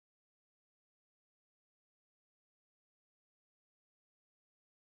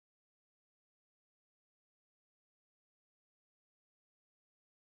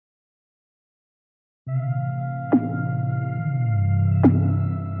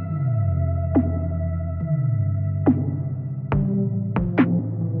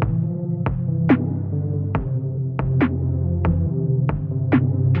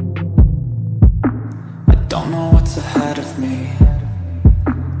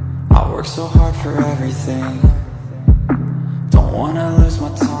work so hard for everything. Don't wanna lose my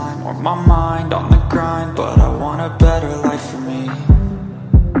time or my mind on the grind, but I want a better life for me.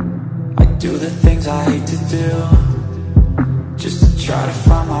 I do the things I hate to do, just to try to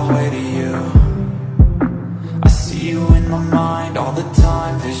find my way to you. I see you in my mind all the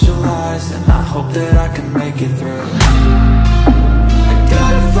time, visualize, and I hope that I can make it through. I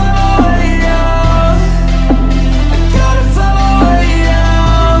gotta find my way out. I gotta find my way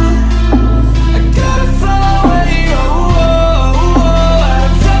out. I gotta find my way out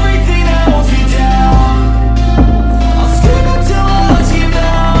of everything that holds me down. I'll scream until my lungs give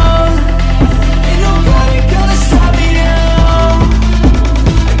out. Ain't nobody gonna stop me now.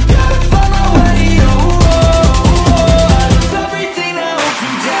 I gotta find my way out of everything that holds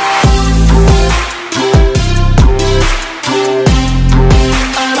me down.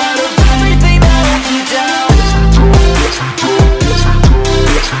 Out of everything that holds me down.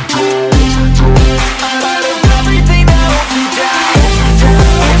 Out of everything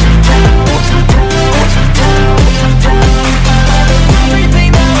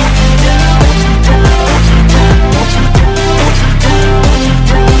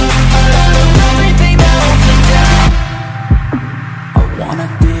that holds me down. I wanna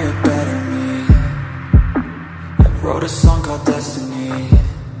be a better me. I wrote a song called Destiny.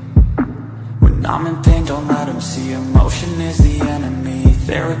 When I'm in pain, don't let them see. Emotion is the enemy.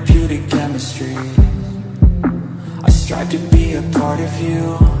 Therapeutic chemistry. I strive to be a part of you.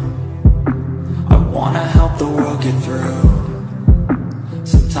 I wanna help the world get through.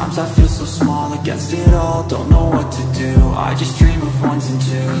 Sometimes I feel so small against it all. Don't know what to do. I just dream of ones and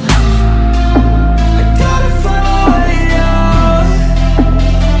twos.